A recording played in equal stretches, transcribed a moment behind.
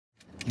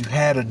You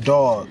had a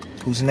dog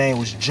whose name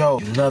was Joe.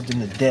 You loved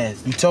him to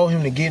death. You told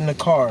him to get in the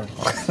car.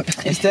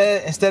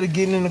 Instead of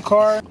getting in the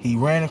car, he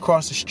ran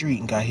across the street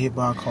and got hit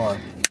by a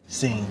car.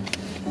 Scene.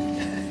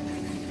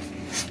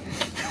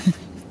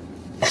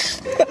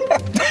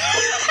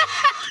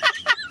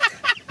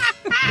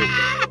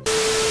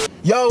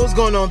 Yo, what's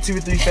going on,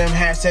 TV3 fam?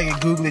 Hashtag it,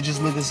 Google it,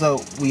 just look us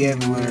up. We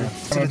everywhere.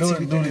 I do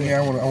it again.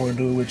 I want to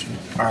do it with you.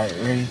 Alright,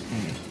 ready?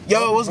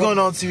 Yo, what's going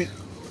on, TV?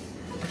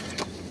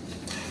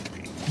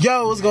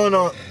 Yo, what's going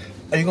on?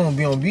 Are you gonna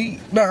be on beat?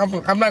 No,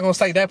 I'm not gonna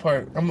say that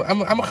part. I'm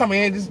gonna come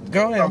in. Just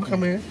go ahead. I'm gonna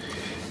come in.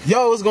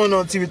 Yo, what's going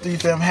on,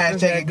 TV3 fam?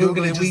 Hashtag it,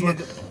 Google it, just look.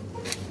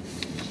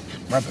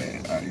 My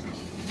bad.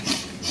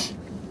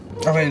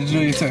 Okay, just do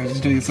yourself.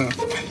 Just do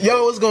yourself.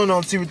 Yo, what's going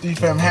on, TV3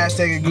 fam?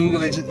 Hashtag it,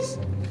 Google it, just.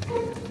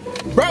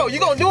 Bro, you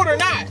gonna do it or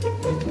not?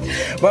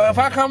 But if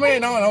I come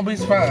in, don't be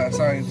surprised.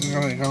 Sorry, just go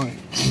ahead.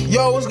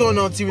 Yo, what's going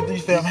on,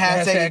 TV3 fam?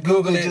 Hashtag it,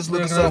 Google it, just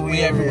look us up. We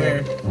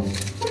everywhere.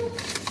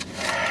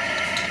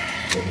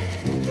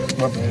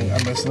 My bad,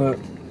 I messed up.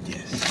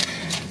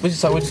 Yes. Can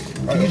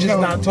you just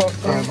not talk?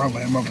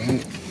 Alright, my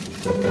bad.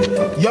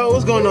 Yo,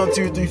 what's going on,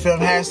 2-3 fam?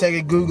 Hashtag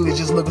it, Google it,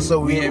 just look us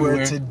up. We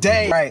everywhere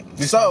today. Right,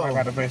 this so I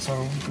got a vest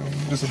on.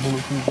 Just a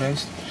bulletproof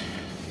vest.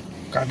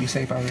 Gotta be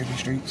safe out here in the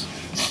streets.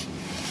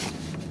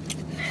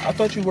 I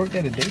thought you worked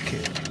at a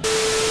daycare.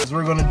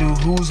 We're gonna do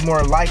who's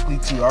more likely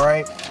to,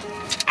 alright?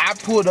 I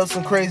pulled up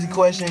some crazy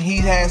questions. He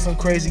had some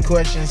crazy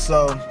questions,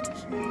 so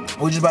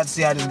we're just about to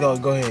see how this goes.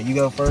 Go ahead, you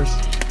go first.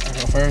 I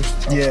go first?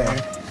 Okay.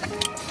 Yeah.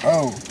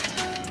 Oh.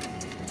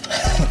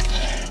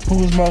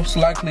 Who is most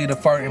likely to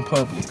fart in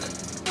public?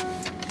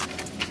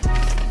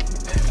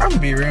 I'm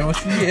gonna be real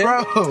with you,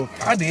 yeah. Bro.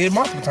 I did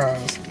multiple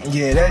times.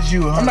 Yeah, that's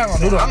you. 100%. I'm not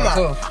gonna do that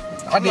myself.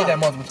 I did that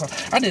multiple times.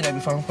 I did that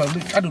before in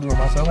public. I do it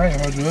myself. I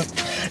ain't gonna do it.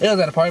 It was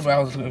at a party, but I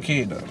was a little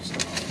kid though. So.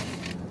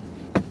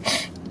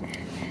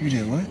 You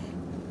did what?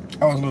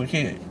 I was a little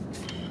kid.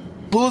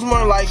 Who is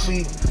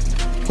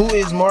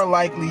more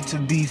likely to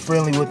be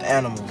friendly with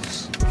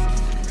animals?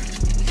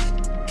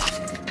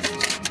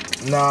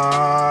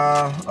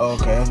 Nah.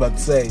 Okay, I was about to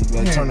say, you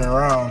gotta turn it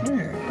around.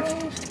 Yeah.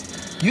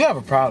 You have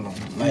a problem.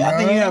 Like, I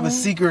think you have a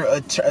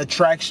secret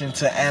attraction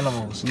to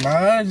animals.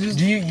 Nah, just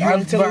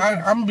I'm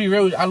gonna be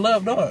real with you. I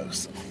love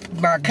dogs.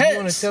 Nah, cats. You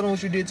wanna tell them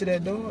what you did to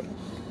that dog?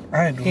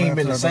 I ain't do He ain't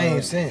been the same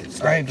dog.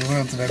 since. I ain't do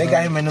nothing to that They dog.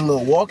 got him in the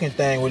little walking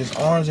thing with his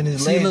arms and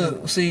his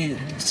legs. See.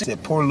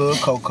 That poor little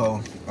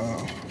Coco.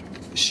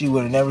 She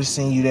would have never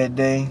seen you that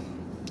day.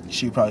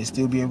 She'd probably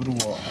still be able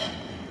to walk.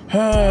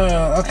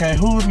 Okay,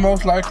 who's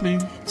most likely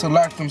to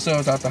lock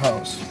themselves out the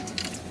house?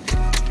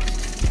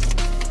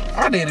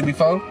 I did it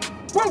before.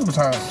 Multiple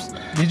times.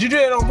 Did you do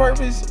that on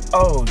purpose?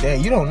 Oh, damn,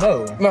 you don't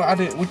know. No, I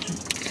did. What you...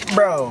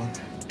 Bro.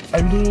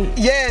 Are you doing it?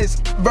 Yes,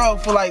 bro,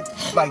 for like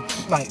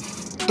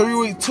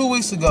 2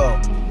 weeks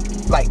ago.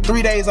 Like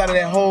 3 days out of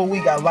that whole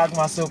week, I locked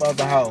myself out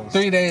the house.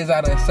 3 days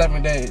out of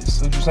 7 days.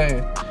 What you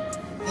saying?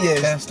 Yes.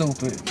 That's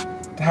stupid.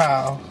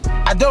 How?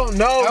 I don't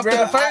know, After bro.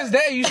 the first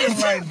day, you should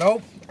be like,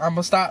 nope.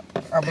 I'ma stop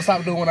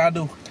doing what I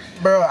do.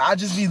 Bro, I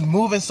just be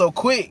moving so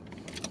quick.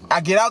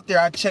 I get out there,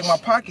 I check my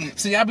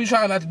pockets. See, I be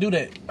trying not to do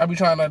that. I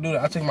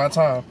take my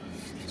time.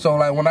 So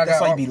like when I That's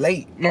got, like be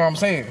late. No, I'm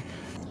saying.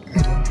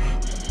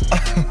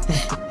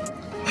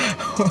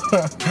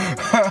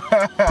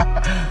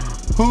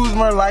 Who's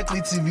more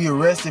likely to be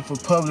arrested for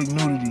public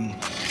nudity?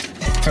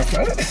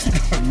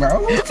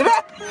 No.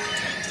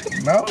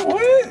 No,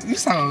 what? You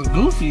sound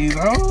goofy,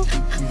 no?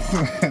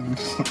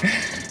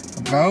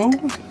 No.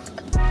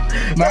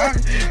 Nah,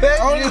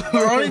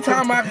 the only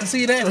time I can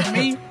see that for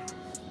me,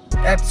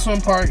 at the swim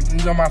park,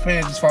 you know, my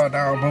pants just fall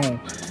down, boom.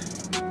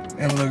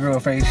 And the little girl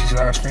face, she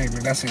started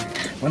screaming, that's it.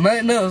 But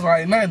nothing else,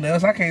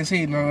 I can't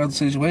see no other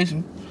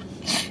situation.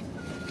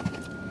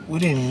 We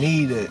didn't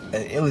need an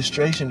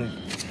illustration.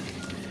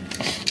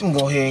 I'm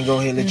gonna go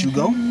ahead and let you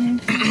go.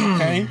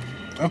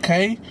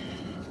 Okay.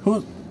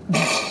 Who?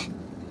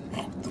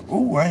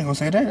 Ooh, I ain't gonna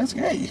say that. That's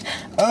gay.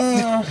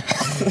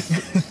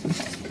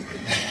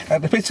 I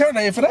have to pick her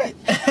name for that.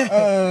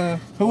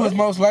 Who is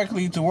most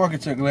likely to walk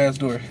into a glass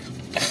door?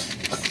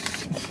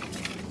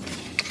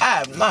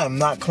 I am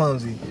not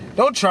clumsy.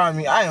 Don't try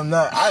me. I am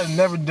not. I have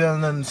never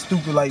done nothing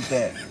stupid like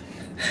that.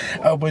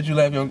 Oh, but you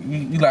locked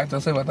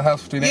yourself out the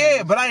house for 3 days?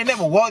 Yeah, but I ain't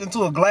never walked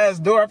into a glass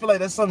door. I feel like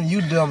that's something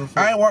you done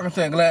before. I ain't walking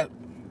into a glass.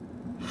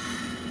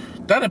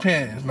 That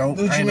depends. No,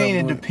 what you mean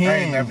it depends? I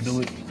ain't never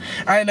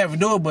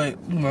do it. But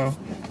you know,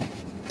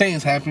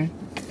 things happen.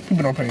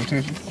 People don't pay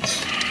attention.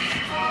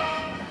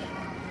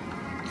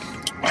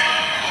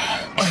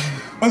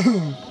 Wavy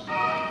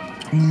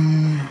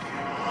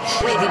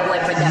Boy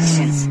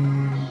Productions.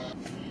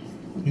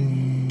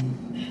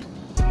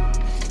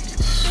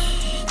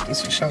 This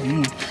will show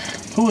you.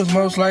 Who is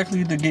most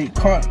likely to get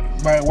caught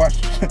by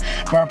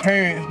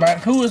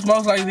parents? Who is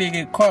most likely to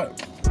get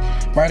caught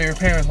by their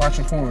parents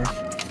watching porn?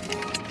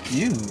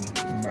 You.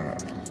 Nah.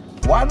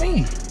 Why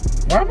me?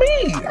 Why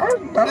me?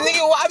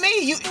 Nigga, why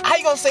me? How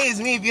you gonna say it's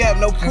me if you have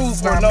no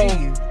proof or no?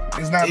 Me.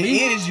 It's not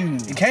me. It is you.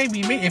 It can't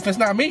be me. If it's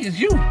not me, it's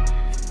you.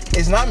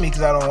 It's not me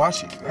because I don't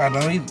watch it. I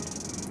don't either.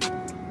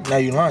 Now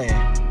you lying.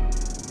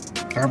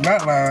 I'm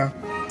not lying.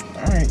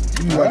 Alright,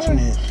 you be watching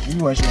it. You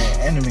be watching that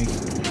anime.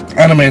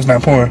 Anime is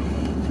not porn.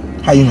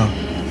 How you know?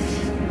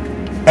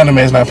 Anime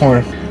is not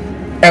porn.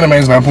 Anime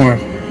is not porn.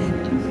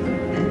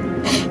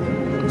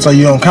 So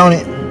you don't count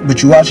it,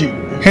 but you watch it?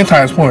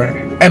 Hentai is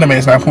porn. Anime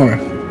is not porn.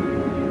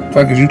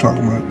 Fuck is you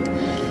talking about?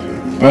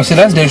 Bro, see,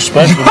 that's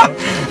disrespectful. Bro.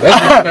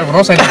 That's disrespectful.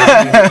 Don't say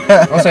that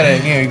again. Don't say that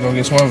again. You're gonna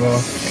get swung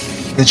on.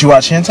 That you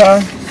watch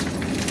hentai?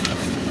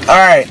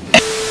 Alright.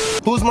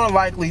 Who's more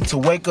likely to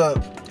wake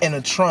up in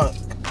a trunk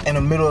in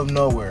the middle of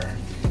nowhere?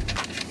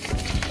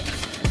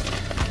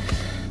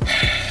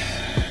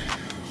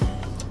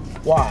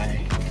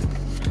 Why?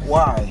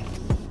 Why?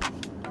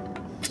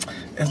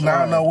 It's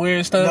not no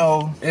weird stuff.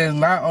 No. It's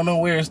not on no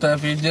weird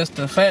stuff. It's just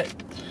the fact.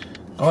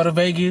 Go to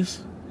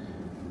Vegas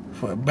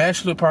for a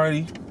bachelor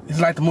party. It's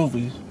like the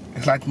movie.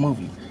 It's like the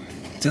movie.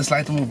 Just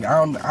like the movie.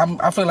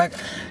 I feel like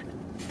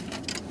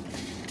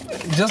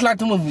just like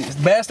the movie.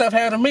 Bad stuff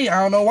happened to me.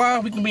 I don't know why.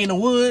 We can be in the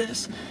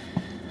woods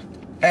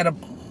at a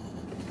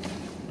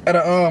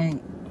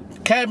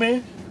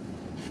cabin.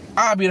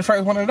 I'll be the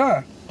first one to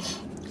die.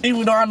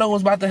 Even though I know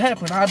what's about to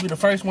happen, I'll be the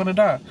first one to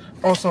die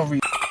on some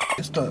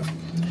stuff.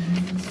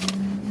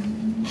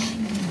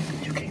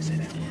 You can't say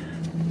that.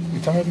 You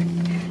tired?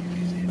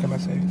 What can I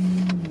say?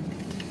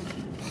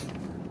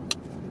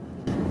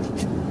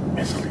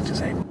 Mentally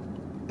disabled.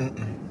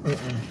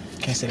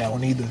 Can't say that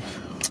one either.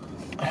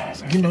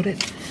 You know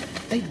that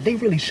they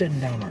really shutting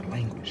down our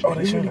language. Oh, they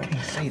really shouldn't.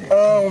 can't say that.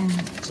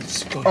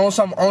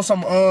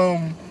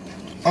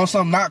 On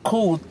some not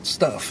cool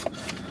stuff.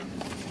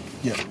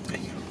 Yeah, there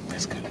you go.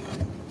 That's good enough.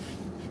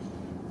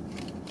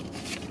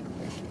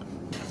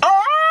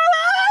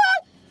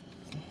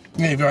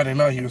 Yeah, if y'all didn't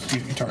know, he was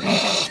retarded.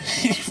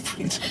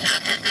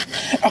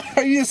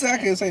 Oh, you just said I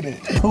can't say that.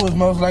 Who was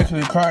most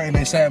likely to cry in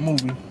a sad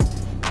movie?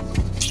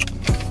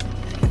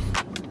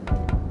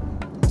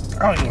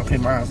 I don't even want to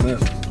pick my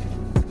list.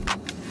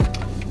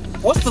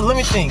 Let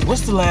me think.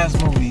 What's the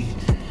last movie?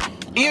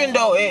 Even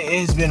though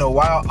it's been a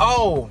while.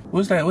 Oh!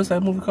 What's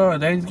that movie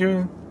called? Days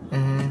Girl?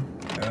 Mm-hmm.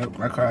 Yep,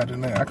 I cried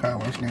in that. I cried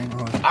watching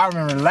that. I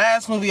remember the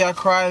last movie I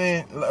cried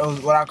in,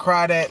 what I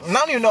cried at. And I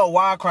don't even know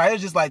why I cried. It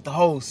was just like the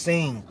whole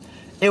scene.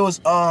 It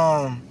was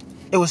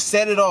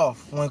Set It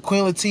Off when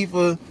Queen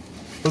Latifah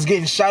was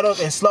getting shot up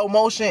in slow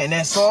motion and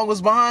that song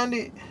was behind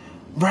it.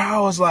 Bro, I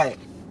was like,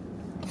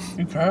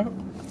 You cried?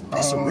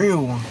 that's a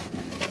real one.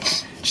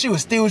 She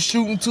was still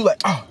shooting too,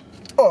 like,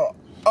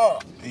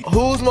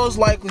 Who's most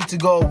likely to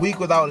go a week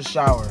without a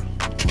shower?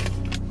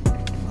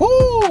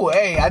 Woo!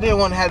 Hey, I didn't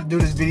want to have to do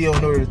this video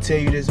in order to tell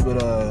you this,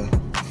 but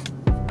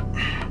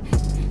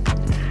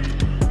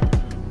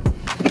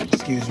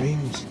excuse me.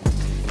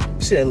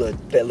 See that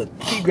little,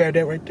 can you grab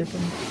that right there for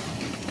me?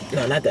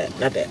 No, not that.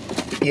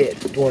 Yeah,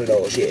 one of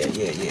those, yeah.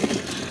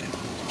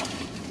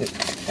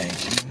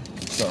 Thank you.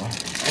 So,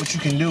 what you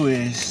can do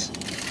is,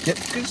 yep,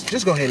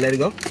 just go ahead and let it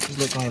go. Go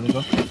ahead and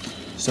let it go.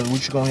 So,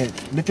 what you go ahead,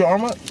 lift your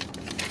arm up.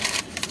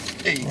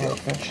 There you go.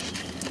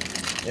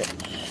 Yep.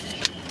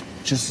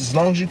 Just as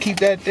long as you keep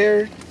that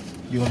there,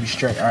 you're gonna be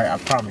straight. All right, I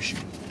promise you.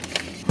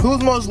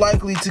 Who's most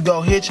likely to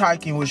go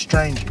hitchhiking with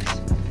strangers?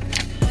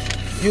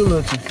 You a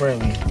little too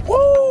friendly.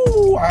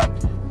 Woo!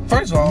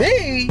 First of all,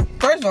 Me?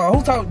 First of all,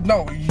 who told?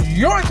 No,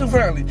 you're too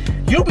friendly.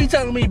 You be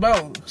telling me,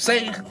 bro.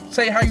 Say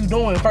how you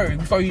doing first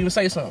before you even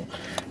say something.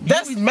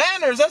 That's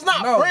manners. That's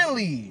not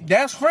friendly.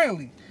 That's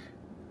friendly.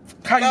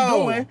 How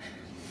you doing?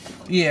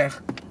 Yeah.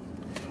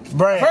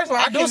 Brian, First of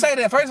all, I do say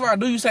that. First of all,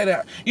 you say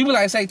that? You be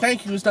like, say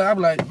thank you and stuff. I be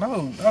like,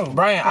 no.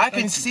 Brian, I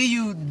can see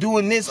you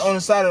doing this on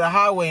the side of the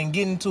highway and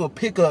getting into a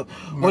pickup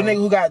with a nigga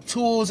who got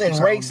tools and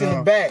rakes in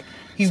the back.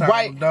 He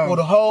white with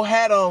a whole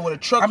hat on with a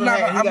trucker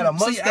hat. He got a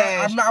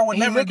mustache. I would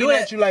never do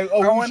that. At you like,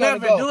 oh, I would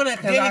never do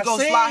that. Then he go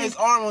slide his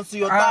arm onto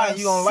your thigh and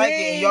you gonna like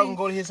it and y'all gonna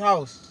go to his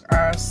house.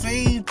 I've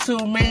seen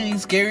too many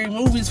scary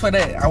movies for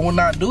that. I will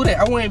not do that.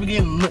 I won't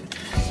even get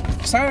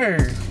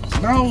sir.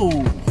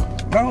 No.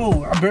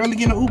 I barely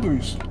get in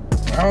Ubers.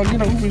 I don't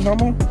get in Ubers no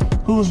more.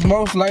 Who's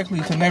most likely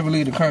to never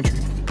leave the country?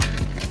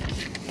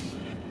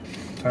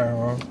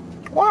 Tyrone.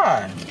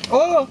 Why?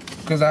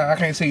 Because I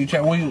can't see you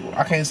travel.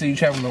 I can't see you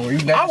traveling nowhere.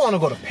 I want to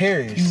go to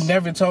Paris. You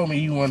never told me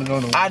you want to go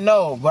nowhere. I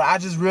know, but I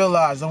just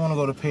realized I want to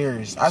go to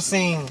Paris. I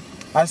seen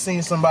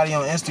somebody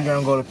on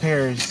Instagram go to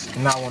Paris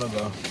and I want to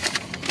go.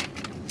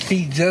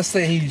 He just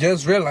said he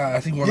just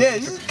realized he wanted. Yeah,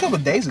 just a couple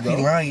of days ago.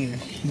 He lying.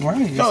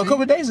 No, a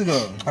couple of days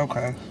ago.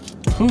 Okay.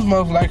 Who's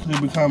most likely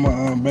to become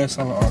a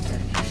best-selling author?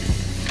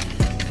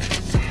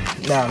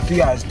 Now, if you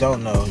guys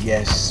don't know,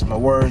 yes, my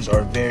words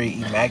are very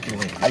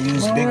immaculate. I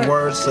use big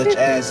words such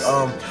as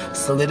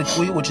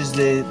soliloquy, which is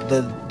the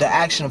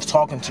action of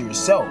talking to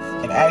yourself.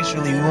 And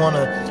actually, we want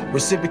to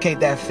reciprocate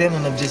that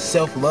feeling of just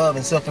self-love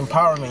and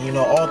self-empowerment, you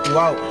know, all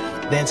throughout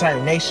the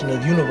entire nation,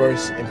 of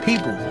universe, and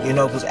people, you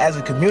know, because as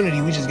a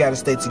community, we just got to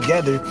stay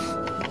together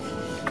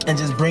and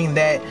just bring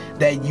that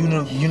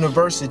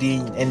university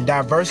and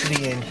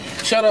diversity and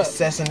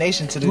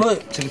assassination to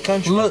the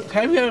country. Look,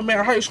 have you ever been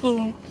in high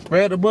school,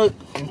 read a book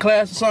in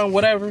class or something,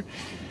 whatever,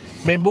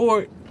 been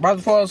bored, about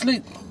to fall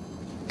asleep,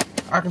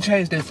 I can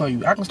change that for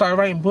you. I can start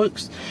writing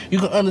books. You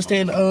can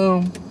understand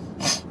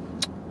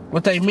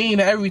what they mean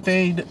and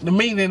everything, the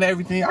meaning and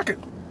everything. I could.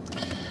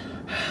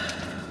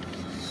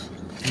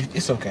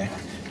 It's okay.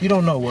 You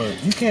don't know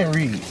words. You can't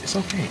read. It's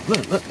okay.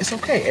 Look, it's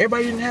okay.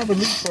 Everybody didn't have a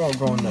leapfrog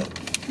growing up.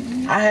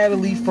 I had a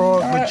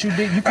leapfrog, but you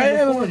didn't. You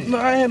couldn't afford it. No,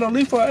 I had no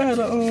leapfrog. I had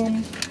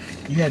a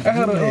You had.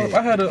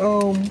 I had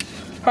a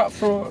hot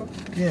frog.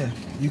 Yeah,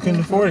 you couldn't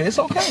afford it. It's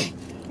okay.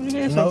 It You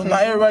is know, okay.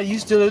 not everybody. You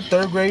still at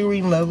 3rd grade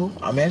reading level.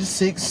 I'm at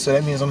 6, so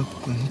that means I'm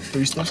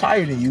 3 steps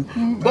higher than you.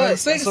 But At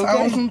 6, that's I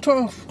okay. wasn't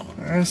tough.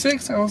 At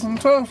 6, I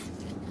wasn't tough.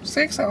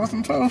 6, I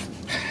wasn't tough.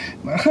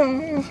 But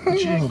you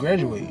didn't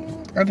graduate.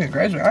 I didn't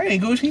graduate. I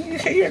ain't Gucci.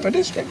 You ain't gonna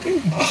disrespect me.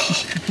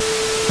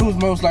 Who's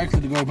most likely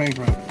to go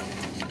bankrupt?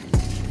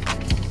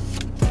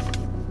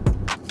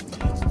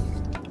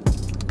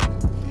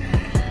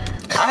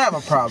 I have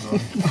a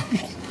problem.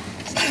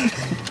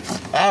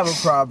 I have a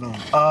problem.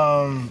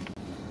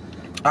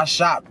 I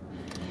shop.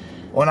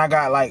 When I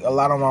got like a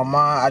lot on my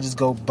mind, I just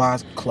go buy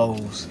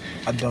clothes.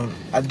 I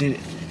did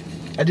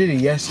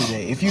it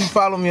yesterday. If you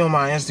follow me on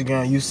my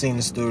Instagram, you've seen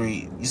the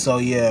story. So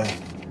yeah,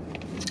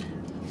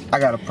 I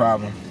got a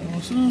problem.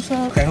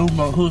 Okay,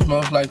 who's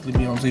most likely to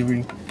be on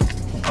TV?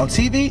 On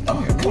TV?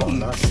 Oh, come on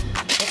now.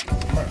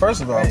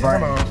 First of all,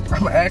 Brian.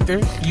 I'm an actor.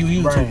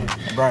 You Brian,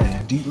 YouTuber.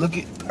 Brian, do you look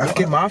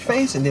at my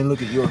face and then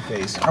look at your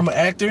face. I'm an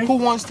actor. Who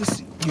wants to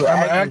see? You're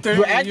I'm an actor.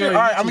 You're an actor? You're a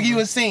Alright, I'm gonna YouTuber. give you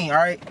a scene,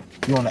 alright?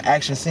 You want an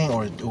action scene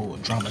or a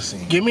drama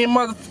scene? Give me a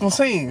motherfucking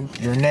scene.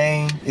 Your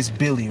name is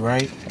Billy,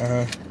 right?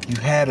 Uh-huh.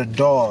 You had a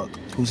dog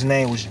whose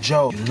name was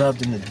Joe. You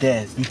loved him to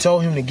death. You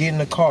told him to get in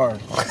the car.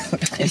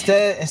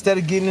 Instead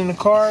of getting in the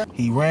car,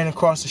 he ran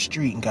across the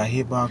street and got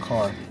hit by a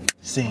car.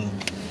 Scene.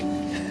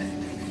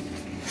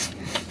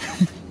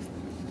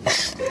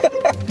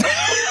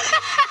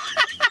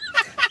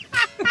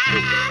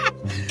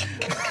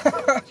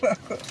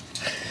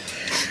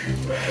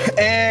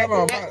 And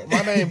Hold on,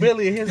 my name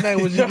Billy and his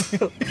name was Joe.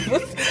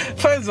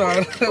 First of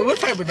all, what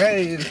type of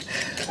name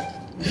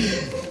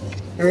is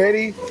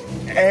ready?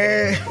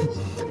 And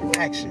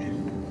action.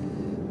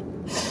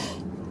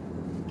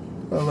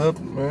 I love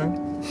him,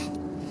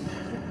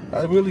 man.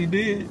 I really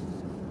did.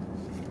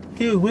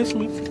 He was with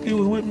me. He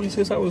was with me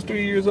since I was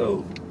 3 years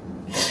old.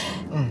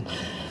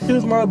 He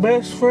was my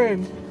best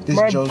friend. This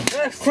my Joe's-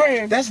 best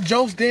friend. That's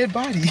Joe's dead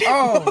body.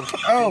 Oh. Nigga,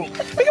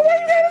 why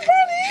you got his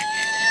body?